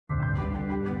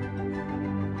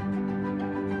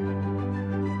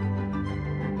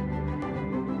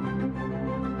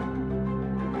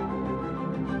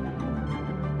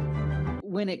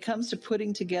when it comes to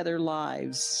putting together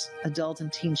lives, Adult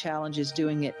and Teen Challenge is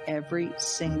doing it every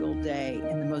single day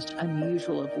in the most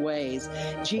unusual of ways.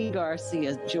 Jean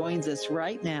Garcia joins us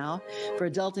right now for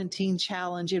Adult and Teen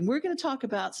Challenge, and we're going to talk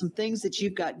about some things that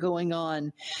you've got going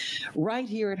on right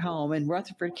here at home in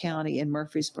Rutherford County in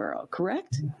Murfreesboro,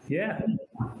 correct? Yeah.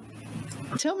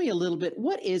 Tell me a little bit,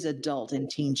 what is Adult and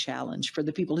Teen Challenge for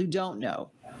the people who don't know?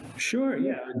 Sure,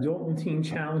 yeah. Adult and Teen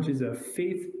Challenge is a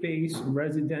faith-based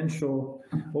residential,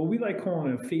 well, we like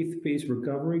calling it a faith-based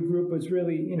recovery group, but it's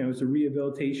really, it's a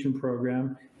rehabilitation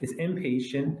program. It's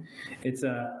inpatient. It's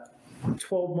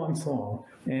 12 months long.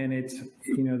 And it's,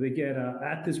 they get,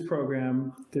 at this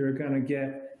program, they're going to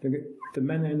get, the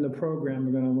men in the program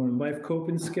are going to learn life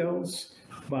coping skills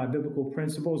by biblical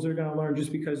principles. They're going to learn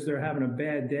just because they're having a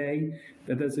bad day,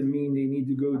 that doesn't mean they need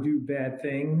to go do bad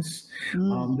things.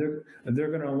 They're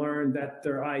going to learn that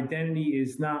their identity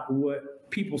is not what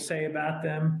people say about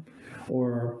them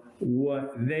or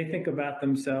what they think about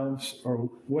themselves or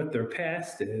what their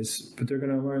past is, but they're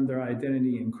going to learn their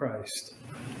identity in Christ.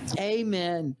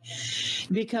 Amen.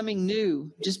 Becoming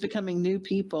new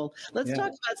people. Let's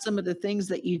talk about some of the things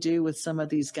that you do with some of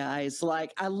these guys.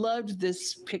 Like, I loved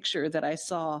this picture that I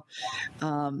saw.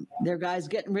 They're guys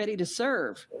getting ready to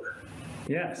serve.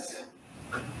 Yes.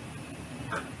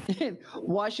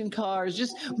 Washing cars.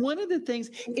 Just one of the things,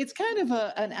 it's kind of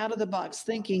an out of the box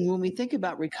thinking when we think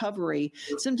about recovery.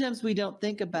 Sometimes we don't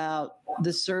think about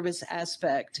the service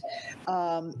aspect.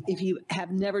 If you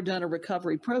have never done a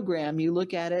recovery program, you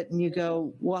look at it and you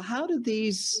go, well, how do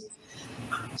these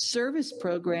service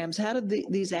programs, how do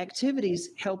these activities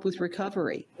help with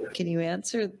recovery? Can you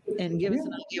answer and give us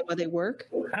an idea why they work?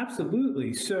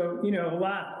 Absolutely. So,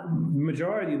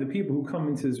 majority of the people who come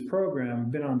into this program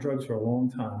have been on drugs for a long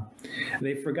time.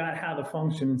 They forgot how to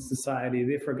function in society.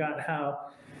 They forgot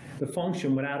how to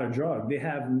function without a drug.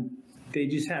 They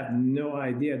just have no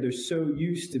idea. They're so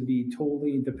used to be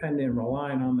totally dependent and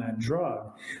relying on that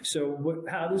drug. So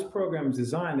how this program is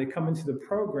designed, they come into the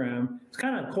program, it's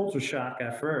kind of a culture shock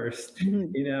at first.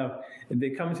 They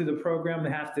come into the program, they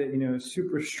have to,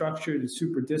 super structured and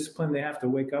super disciplined. They have to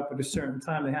wake up at a certain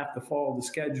time. They have to follow the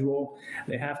schedule.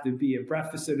 They have to be at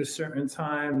breakfast at a certain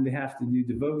time. They have to do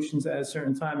devotions at a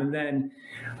certain time. And then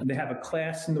they have a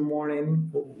class in the morning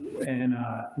and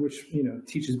which,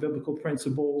 teaches biblical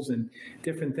principles and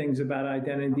different things about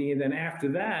identity. And then after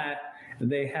that,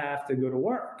 they have to go to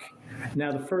work.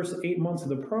 Now, the first 8 months of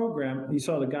the program, you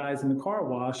saw the guys in the car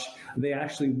wash, they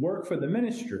actually work for the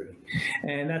ministry.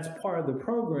 And that's part of the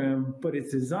program, but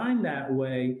it's designed that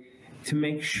way to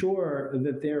make sure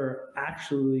that they're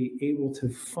actually able to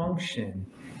function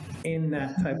in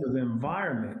that type of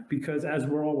environment, because as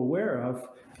we're all aware of,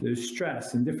 there's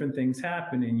stress and different things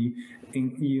happen and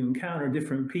you encounter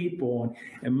different people.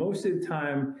 And most of the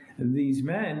time, these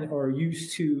men are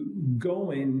used to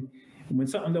going when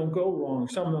something don't go wrong,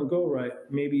 something don't go right,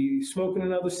 maybe smoking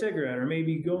another cigarette or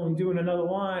maybe going doing another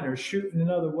line or shooting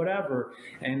another whatever.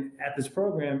 And at this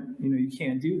program, you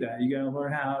can't do that. You got to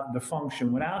learn how to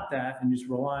function without that and just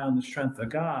rely on the strength of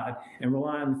God and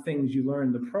rely on the things you learn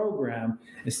in the program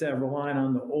instead of relying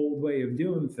on the old way of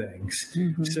doing things.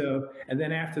 Mm-hmm. So, and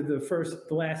then after the first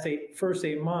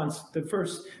 8 months,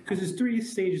 because there's 3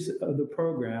 stages of the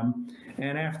program,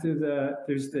 and after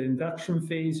there's the induction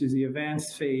phase, there's the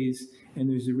advanced phase, and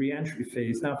there's the reentry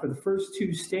phase. Now, for the first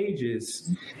 2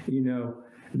 stages,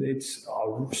 it's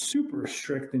super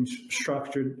strict and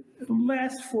structured. The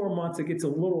last 4 months, it gets a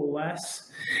little less.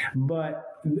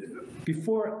 But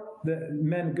before the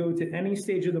men go to any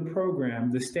stage of the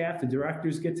program, the staff, the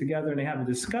directors get together and they have a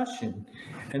discussion.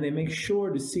 And they make sure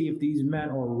to see if these men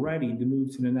are ready to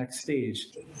move to the next stage.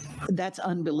 That's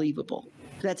unbelievable.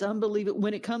 That's unbelievable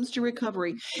when it comes to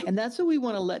recovery. And that's what we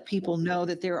want to let people know,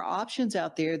 that there are options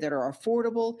out there that are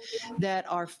affordable,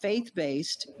 that are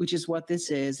faith-based, which is what this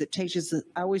is. It takes us,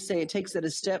 I always say it takes it a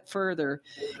step further.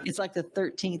 It's like the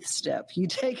 13th step. You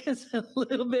take us a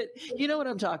little bit, you know what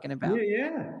I'm talking about.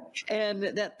 Yeah. And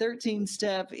that 13th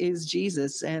step is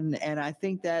Jesus. And I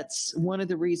think that's one of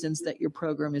the reasons that your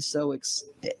program is so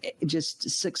just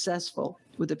successful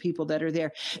with the people that are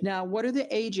there. Now, what are the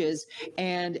ages,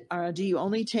 and do you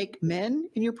only take men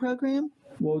in your program?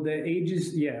 Well, the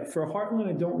ages, for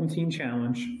Heartland Adult and Teen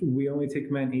Challenge, we only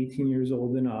take men 18 years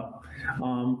old and up.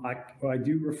 I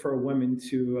do refer women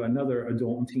to another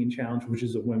Adult and Teen Challenge, which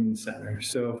is a women's center.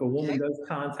 So if a woman does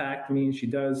contact me and she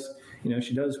does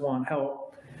want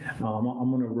help, I'm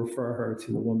going to refer her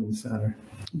to the Women's Center.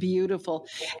 Beautiful.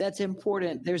 That's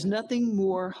important. There's nothing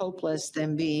more hopeless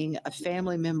than being a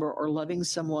family member or loving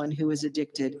someone who is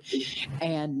addicted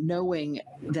and knowing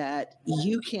that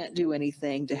you can't do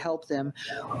anything to help them,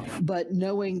 but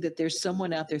knowing that there's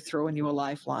someone out there throwing you a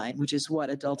lifeline, which is what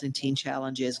Adult and Teen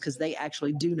Challenge is, because they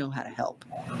actually do know how to help.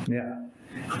 Yeah.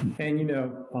 And,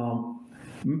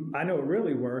 I know it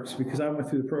really works because I went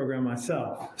through the program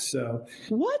myself. So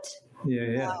what?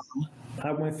 Yeah. Wow.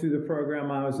 I went through the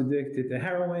program. I was addicted to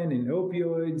heroin and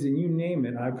opioids and you name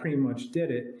it. I pretty much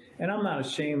did it. And I'm not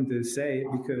ashamed to say it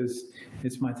because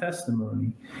it's my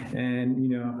testimony.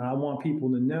 And, I want people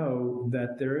to know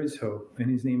that there is hope,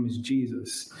 and his name is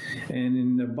Jesus. And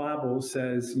in the Bible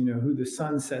says, who the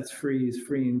Son sets free is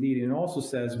free indeed. And it also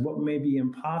says what may be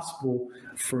impossible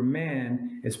for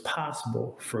man is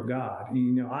possible for God.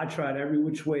 And, I tried every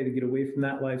which way to get away from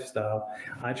that lifestyle.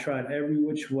 I tried every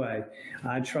which way.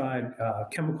 I tried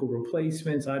chemical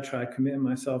replacements. I tried committing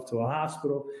myself to a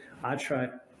hospital. I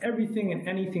tried everything and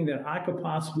anything that I could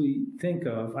possibly think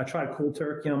of. I tried cold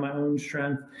turkey on my own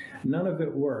strength. None of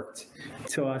it worked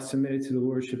until I submitted to the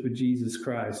Lordship of Jesus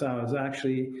Christ. I was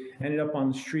ended up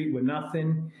on the street with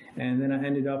nothing. And then I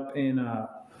ended up in a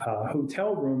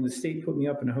hotel room. The state put me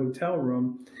up in a hotel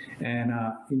room, and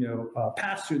a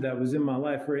pastor that was in my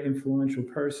life, very influential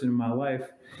person in my life,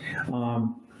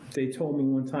 they told me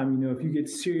one time, if you get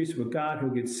serious with God, he'll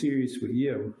get serious with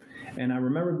you. And I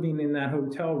remember being in that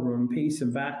hotel room,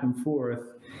 pacing back and forth.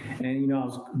 And, I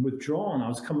was withdrawn. I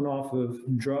was coming off of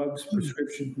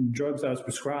prescription drugs I was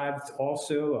prescribed,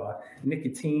 also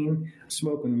nicotine,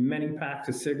 smoking many packs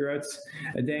of cigarettes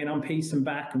a day. And I'm pacing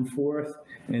back and forth.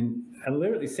 And I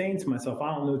literally saying to myself,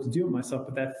 I don't know what to do with myself.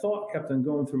 But that thought kept on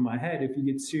going through my head. If you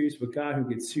get serious with God, he'll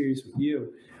get serious with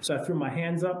you. So I threw my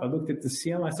hands up. I looked at the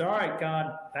ceiling. I said, all right,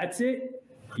 God, that's it.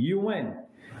 You win.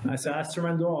 I said, I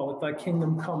surrender all. Let thy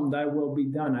kingdom come, thy will be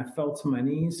done. I fell to my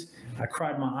knees. I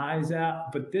cried my eyes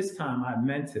out. But this time I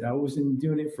meant it. I wasn't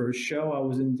doing it for a show. I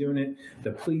wasn't doing it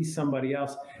to please somebody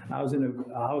else. I was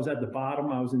at the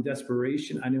bottom. I was in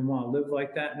desperation. I didn't want to live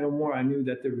like that no more. I knew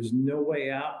that there was no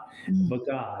way out but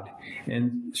God.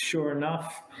 And sure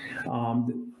enough,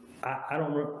 I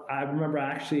remember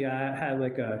actually I had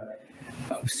like a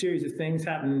series of things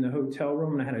happened in the hotel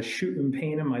room, and I had a shooting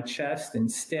pain in my chest and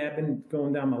stabbing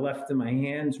going down my left of my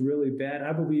hands really bad.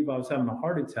 I believe I was having a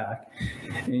heart attack.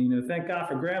 And, thank God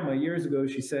for Grandma. Years ago,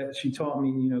 she taught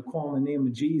me, call in the name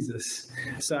of Jesus.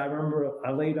 So I remember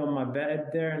I laid on my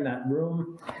bed there in that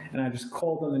room, and I just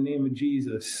called on the name of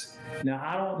Jesus. Now,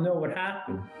 I don't know what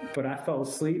happened, but I fell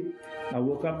asleep. I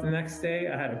woke up the next day.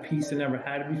 I had a peace I never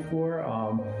had before.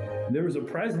 There was a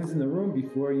presence in the room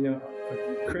before,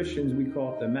 Christians, we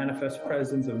call it the manifest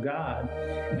presence of God.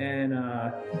 And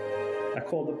I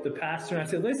called up the pastor and I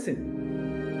said,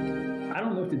 listen, I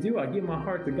don't know what to do. I give my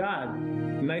heart to God.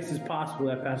 Nice as possible.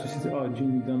 That pastor said, oh,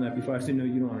 Gene, you've done that before. I said, no,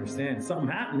 you don't understand. Something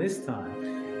happened this time.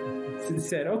 So they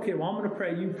said, okay, well, I'm going to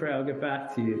pray. You pray. I'll get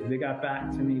back to you. They got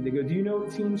back to me. They go, do you know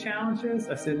what Teen Challenge is?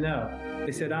 I said, no.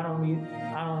 They said, I don't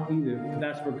either. But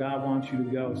that's where God wants you to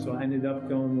go. So I ended up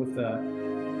going with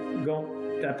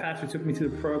that pastor took me to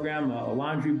the program, a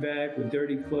laundry bag with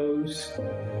dirty clothes,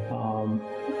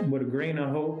 with a grain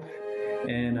of hope.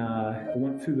 And I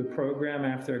went through the program.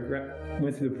 After I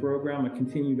went through the program, I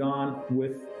continued on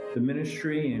with the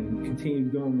ministry and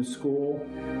continued going to school.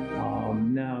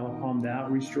 Now I'm the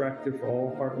outreach director for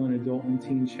all Heartland Adult and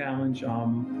Teen Challenge.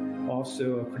 I'm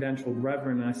also a credentialed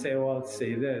reverend. And I say all to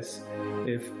say this,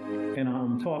 and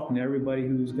I'm talking to everybody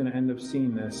who's going to end up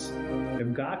seeing this,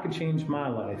 if God could change my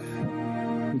life,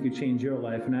 he could change your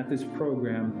life. And at this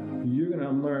program, you're going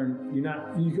to learn, you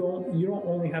don't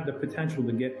only have the potential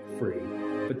to get free,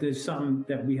 but there's something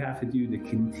that we have to do to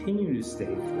continue to stay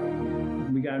free.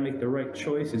 We got to make the right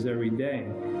choices every day.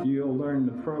 You'll learn in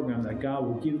the program that God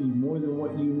will give you more than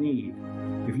what you need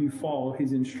if you follow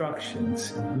his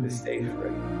instructions to stay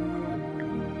free.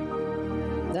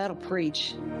 That'll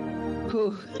preach.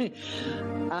 Whew.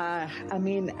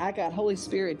 I got Holy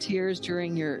Spirit tears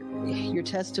during your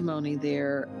testimony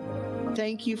there.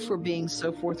 Thank you for being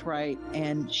so forthright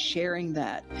and sharing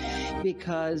that,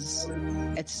 because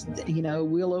it's,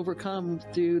 we'll overcome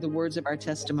through the words of our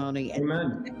testimony. And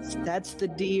Amen. That's the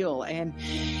deal. And,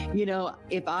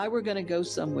 if I were going to go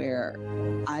somewhere,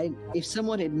 if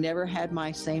someone had never had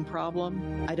my same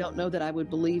problem, I don't know that I would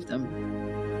believe them.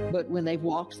 But when they've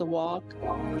walked the walk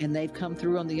and they've come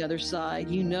through on the other side,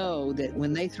 you know that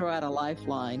when they throw out a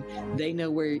lifeline, they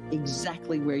know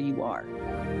exactly where you are.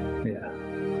 Yeah.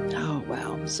 Oh,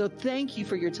 wow. So thank you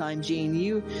for your time, Gene.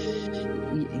 You're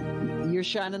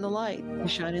shining the light. You're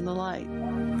shining the light.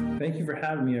 Thank you for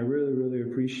having me. I really, really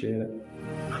appreciate it.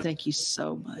 Thank you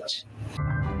so much.